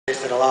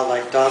tasted a lot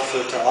like dog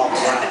food to all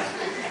around.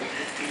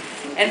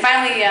 And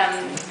finally,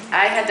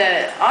 I had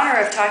the honor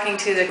of talking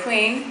to the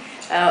Queen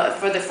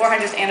for the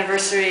 400th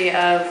anniversary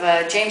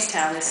of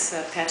Jamestown this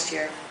past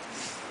year.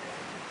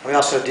 We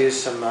also do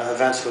some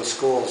events with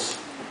schools.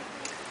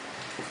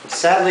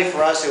 Sadly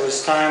for us, it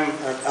was time,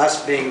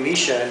 us being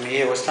Misha and me,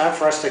 it was time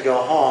for us to go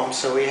home,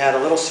 so we had a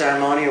little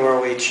ceremony where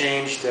we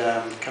changed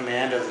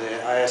command of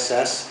the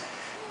ISS.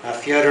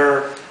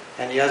 Fyodor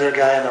and the other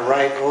guy on the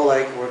right,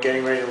 Oleg, were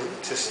getting ready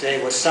to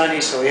stay with Sunny,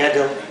 so we had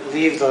to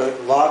leave the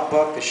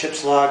logbook, the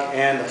ship's log,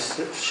 and the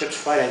ship's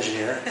flight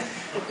engineer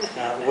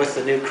with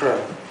the new crew.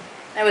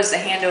 That was the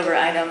handover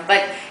item.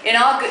 But in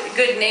all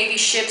good Navy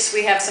ships,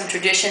 we have some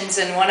traditions,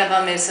 and one of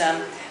them is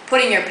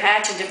putting your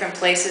patch in different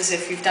places.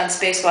 If you've done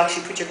spacewalks,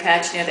 you put your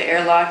patch near the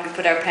airlock. We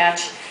put our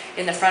patch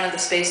in the front of the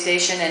space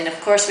station, and of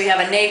course we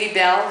have a Navy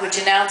bell which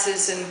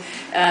announces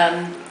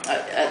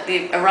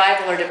the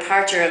arrival or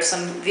departure of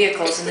some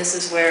vehicles, and this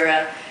is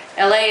where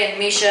LA and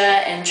Misha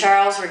and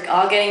Charles were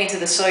all getting into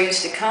the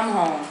Soyuz to come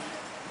home.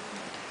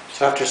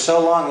 So after so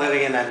long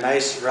living in that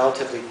nice,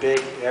 relatively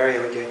big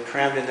area, we get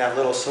crammed in that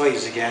little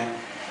Soyuz again.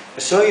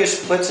 The Soyuz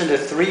splits into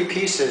 3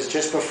 pieces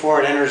just before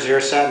it enters the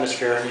Earth's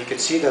atmosphere, and you can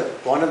see the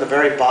one at the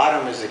very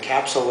bottom is the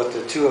capsule with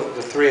the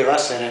 3 of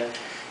us in it,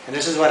 and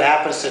this is what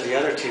happens to the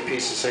other 2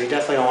 pieces, so you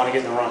definitely don't want to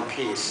get in the wrong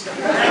piece.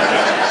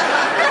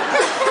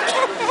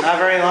 Not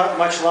very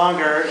much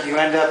longer, you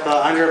end up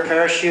under a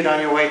parachute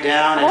on your way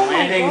down, and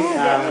landing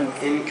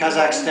in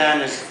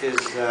Kazakhstan is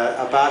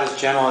about as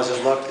gentle as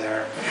it looked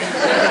there.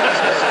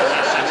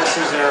 And this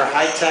is their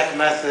high-tech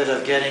method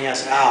of getting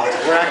us out.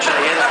 We're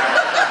actually in there,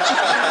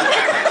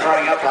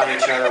 throwing up on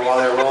each other while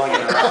they're rolling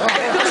it around.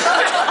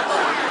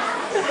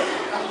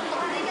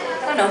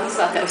 I don't know who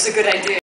thought that was a good idea.